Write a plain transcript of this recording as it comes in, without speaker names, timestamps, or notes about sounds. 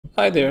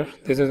Hi there,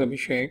 this is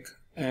Abhishek,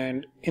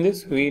 and in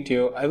this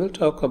video I will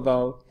talk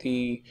about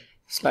the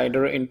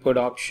slider input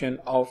option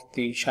of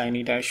the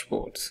Shiny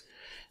dashboards.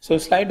 So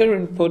slider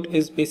input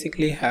is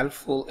basically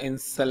helpful in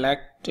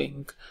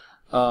selecting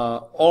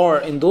or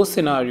in those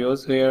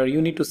scenarios where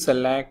you need to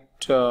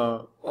select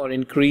or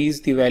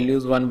increase the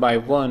values one by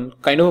one,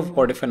 kind of a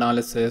what if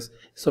analysis.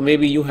 So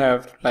maybe you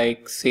have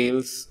like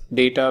sales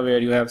data where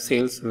you have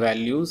sales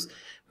values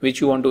which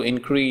you want to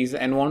increase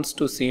and wants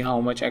to see how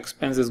much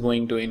expense is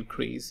going to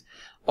increase,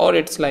 or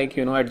it's like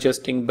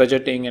adjusting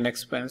budgeting and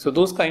expense. So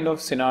those kind of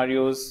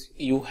scenarios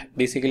you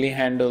basically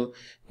handle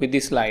with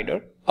the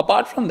slider.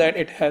 Apart from that,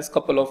 it has a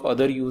couple of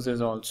other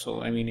uses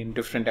also, in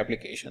different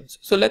applications.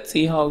 So let's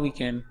see how we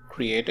can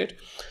create it.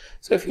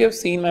 So if you have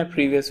seen my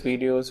previous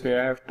videos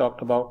where I have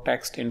talked about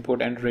text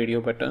input and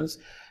radio buttons,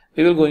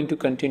 we will going to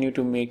continue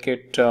to make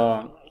it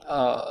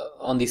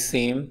on the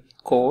same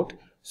code,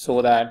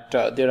 so that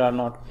there are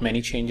not many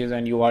changes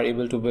and you are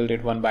able to build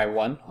it one by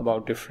one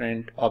about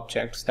different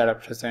objects that are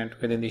present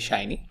within the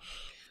Shiny.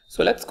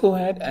 So let's go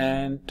ahead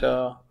and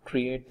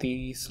create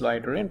the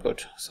slider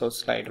input. So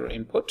slider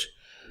input,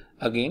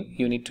 again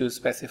you need to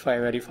specify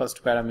very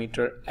first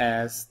parameter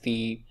as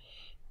the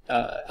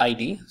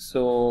ID.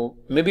 So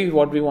maybe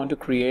what we want to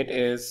create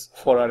is,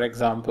 for our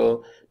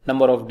example,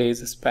 number of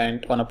days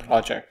spent on a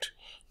project.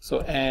 So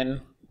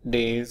n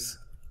days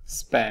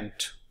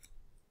spent,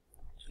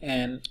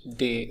 and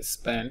day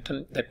spent,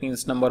 and that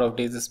means number of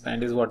days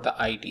spent is what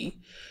the ID,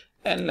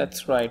 and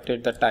let's write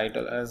it the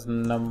title as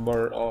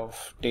number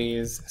of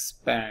days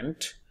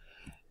spent.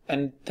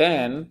 And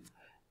then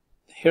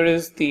here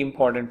is the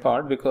important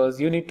part, because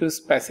you need to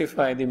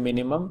specify the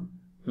minimum,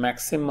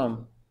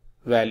 maximum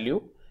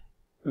value,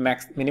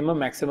 minimum,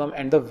 maximum,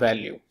 and the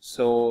value.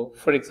 So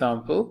for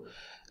example,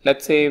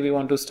 let's say we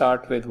want to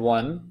start with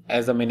 1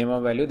 as a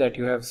minimum value, that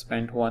you have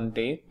spent 1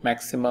 day,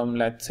 maximum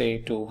let's say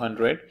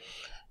 200,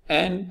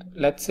 and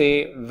let's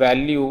say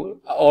value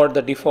or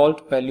the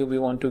default value we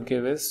want to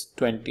give is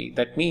 20.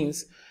 That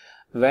means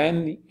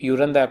when you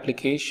run the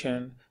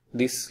application,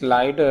 the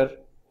slider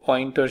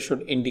pointer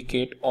should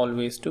indicate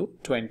always to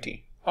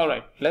 20.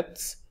 Alright,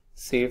 let's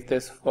save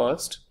this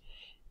first.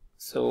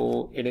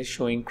 So it is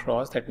showing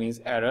cross, that means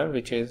error,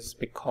 which is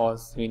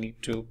because we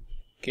need to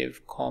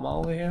give comma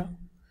over here,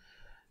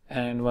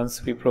 and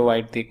once we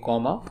provide the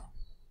comma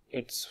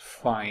it's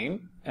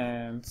fine,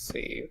 and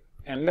save.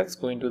 And let's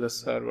go into the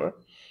server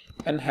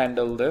and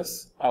handle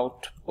this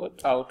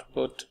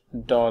output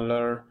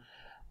dollar.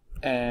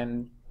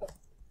 And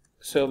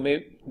so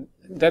maybe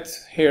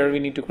that's here we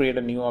need to create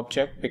a new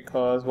object,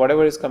 because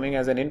whatever is coming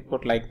as an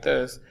input like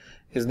this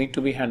is need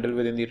to be handled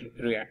within the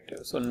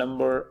reactive. So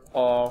number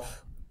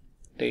of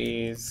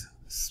days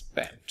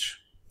spent.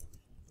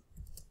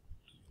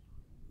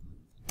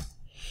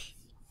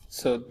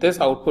 So this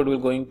output will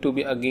going to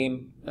be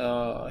again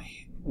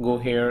go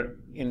here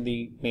in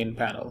the main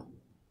panel.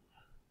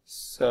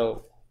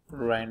 So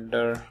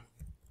render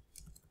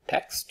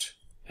text,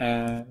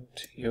 and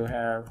you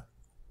have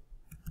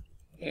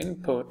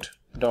input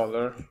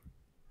dollar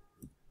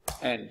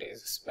and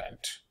days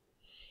spent.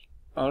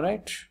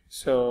 Alright,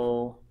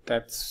 so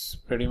that's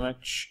pretty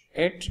much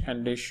it,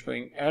 and is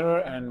showing error,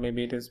 and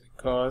maybe it is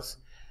because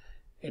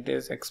it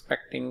is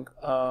expecting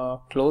a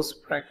close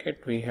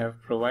bracket. We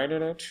have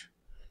provided it,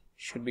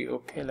 should be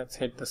okay. Let's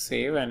hit the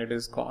save, and it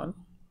is gone.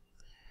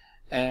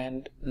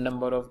 And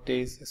number of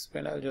days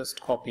spent, I'll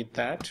just copy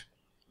that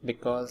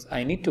because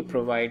I need to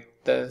provide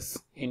this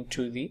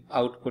into the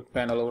output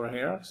panel over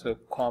here. So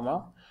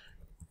comma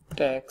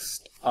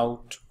text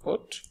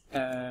output,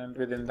 and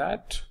within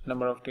that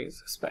number of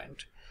days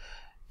spent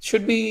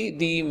should be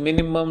the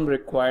minimum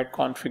required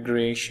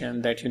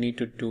configuration that you need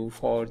to do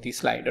for the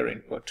slider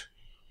input.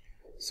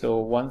 So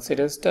once it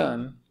is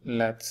done,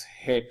 let's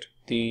hit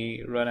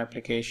the run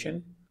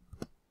application,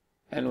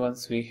 and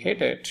once we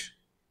hit it,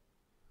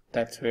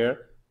 that's where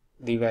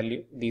the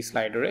value, the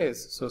slider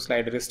is. So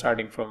slider is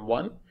starting from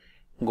 1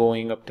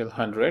 going up till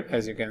 100,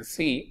 as you can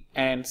see,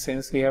 and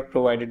since we have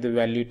provided the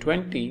value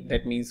 20,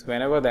 that means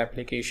whenever the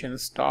application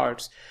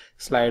starts,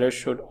 slider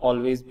should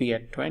always be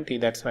at 20.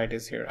 That's why it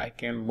is here. I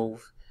can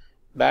move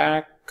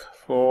back,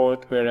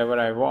 forth, wherever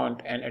I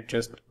want and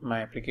adjust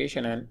my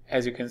application, and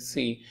as you can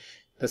see,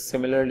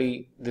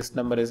 similarly this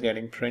number is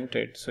getting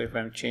printed. So if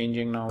I'm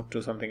changing now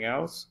to something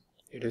else,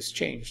 it is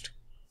changed.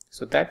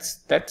 So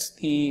that's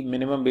the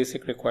minimum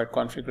basic required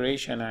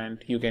configuration,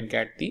 and you can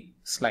get the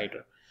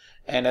slider.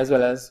 And as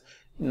well as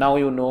now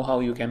you know how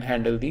you can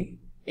handle the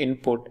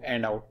input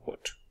and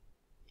output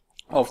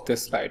of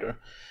this slider.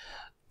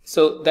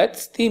 So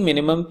that's the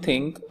minimum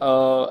thing.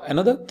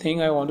 Another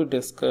thing I want to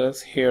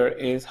discuss here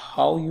is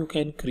how you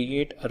can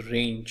create a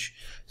range.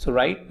 So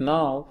right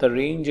now the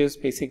range is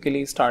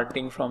basically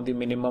starting from the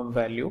minimum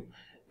value,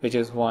 which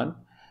is 1.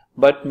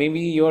 But maybe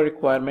your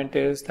requirement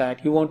is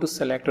that you want to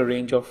select a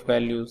range of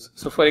values.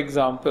 So for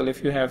example,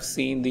 if you have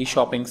seen the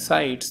shopping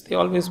sites, they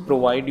always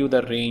provide you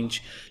the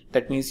range,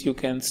 That means you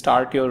can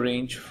start your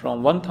range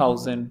from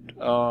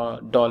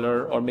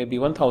 $1,000 or maybe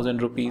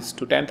 1,000 rupees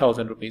to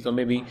 10,000 rupees, or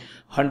maybe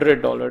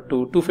 $100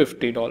 to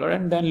 $250,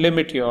 and then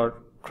limit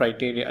your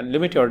criteria and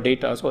limit your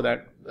data so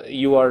that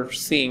you are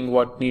seeing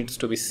what needs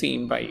to be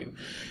seen by you.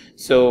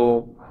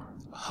 So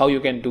how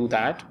you can do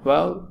that?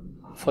 Well,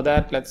 for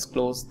that, let's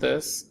close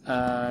this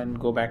and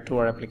go back to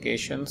our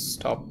application.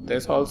 Stop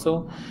this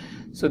also.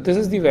 So this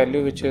is the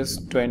value which is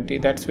 20.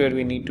 That's where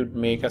we need to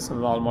make a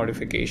small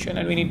modification,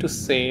 and we need to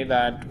say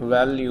that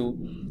value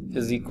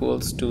is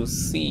equals to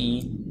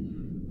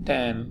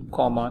C10,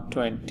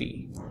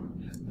 20.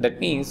 That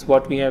means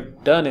what we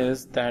have done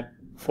is that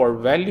for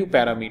value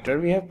parameter,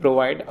 we have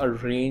provided a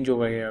range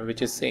over here,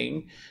 which is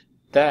saying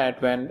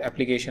that when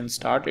application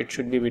starts, it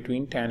should be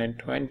between 10 and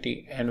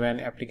 20, and when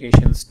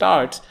application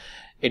starts,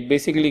 it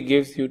basically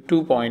gives you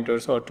 2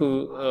 pointers or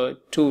two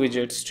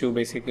widgets to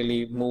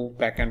basically move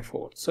back and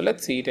forth. So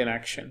let's see it in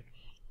action.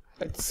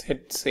 Let's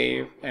hit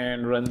save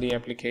and run the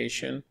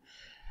application,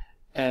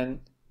 and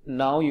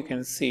now you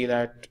can see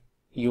that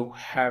you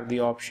have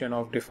the option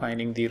of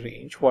defining the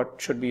range.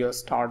 What should be your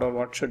start or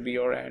what should be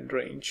your end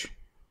range?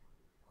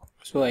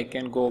 So I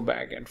can go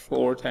back and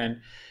forth, and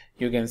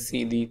you can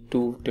see the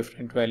two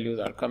different values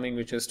are coming,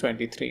 which is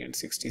 23 and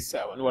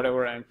 67,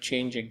 whatever I'm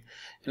changing.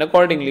 And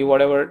accordingly,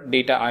 whatever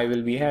data I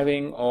will be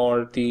having,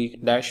 or the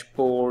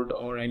dashboard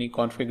or any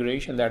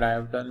configuration that I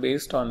have done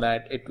based on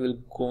that, it will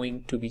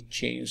going to be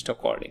changed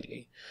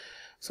accordingly.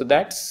 So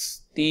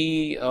that's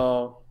the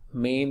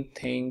main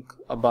thing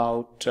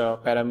about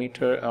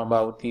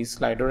about the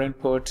slider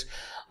inputs.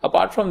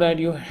 Apart from that,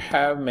 you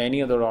have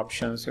many other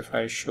options. If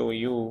I show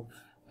you,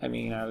 I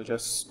mean, I'll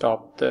just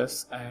stop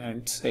this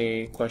and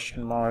say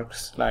question mark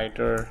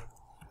slider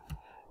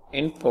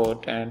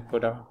input and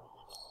put a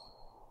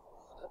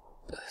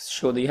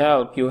show the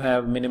help. You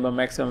have minimum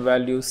maximum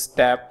value,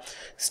 step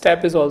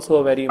is also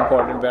a very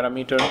important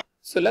parameter.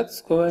 So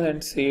let's go ahead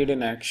and see it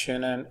in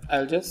action, and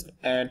I'll just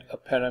add a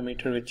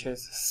parameter which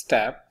is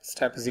step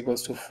is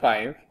equals to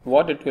 5.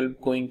 What it will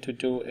going to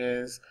do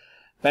is,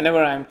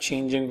 whenever I'm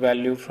changing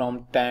value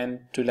from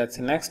 10 to, let's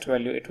say, next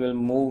value, it will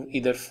move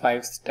either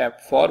 5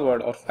 steps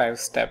forward or 5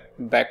 steps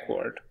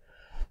backward.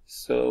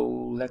 So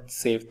let's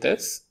save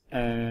this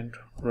and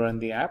run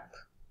the app.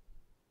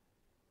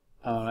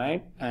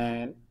 Alright,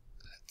 and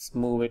let's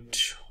move it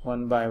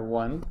one by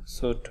one.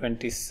 So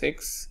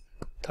 26,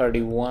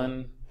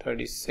 31,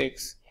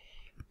 36,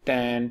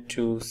 10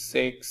 to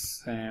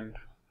 6, and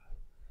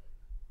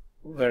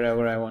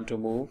wherever I want to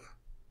move.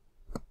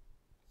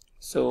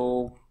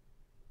 So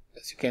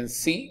as you can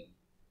see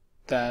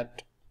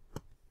that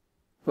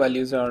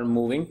values are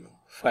moving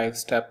 5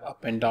 steps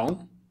up and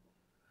down.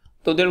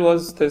 So there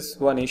was this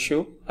one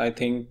issue. I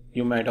think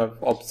you might have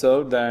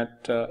observed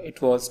that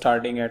it was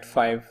starting at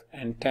 5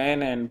 and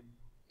 10, and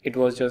it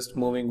was just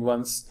moving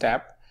 1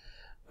 step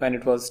when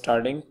it was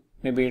starting.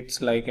 Maybe it's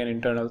like an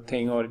internal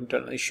thing or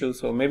internal issue.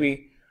 So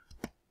maybe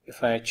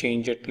if I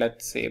change it,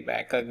 let's say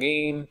back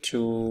again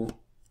to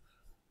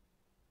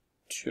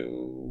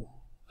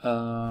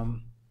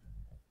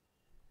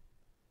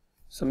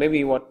so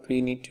maybe what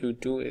we need to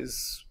do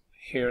is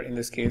here in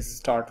this case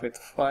start with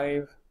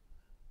 5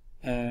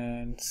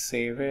 and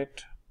save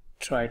it,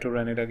 try to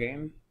run it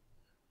again.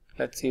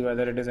 Let's see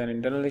whether it is an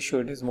internal issue.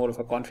 It is more of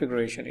a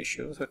configuration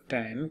issue. So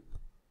 10,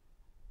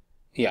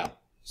 yeah,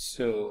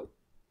 so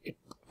it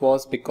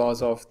was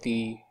because of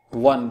the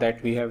one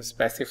that we have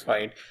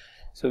specified.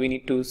 So we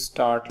need to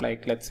start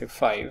like, let's say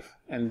 5,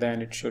 and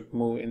then it should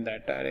move in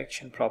that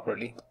direction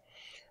properly.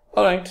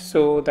 Alright,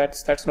 so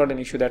that's not an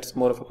issue. That's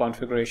more of a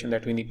configuration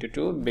that we need to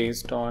do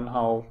based on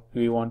how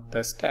we want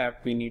the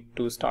step. We need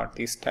to start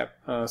the step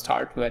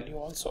start value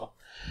also.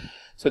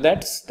 So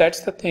that's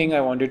the thing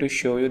I wanted to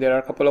show you. There are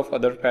a couple of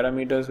other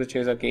parameters which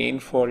is again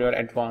for your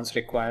advanced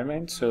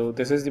requirements. So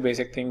this is the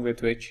basic thing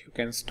with which you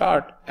can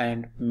start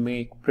and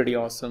make pretty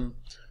awesome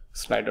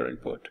slider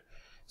input.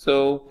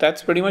 So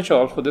that's pretty much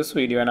all for this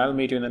video, and I'll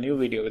meet you in a new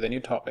video with a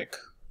new topic.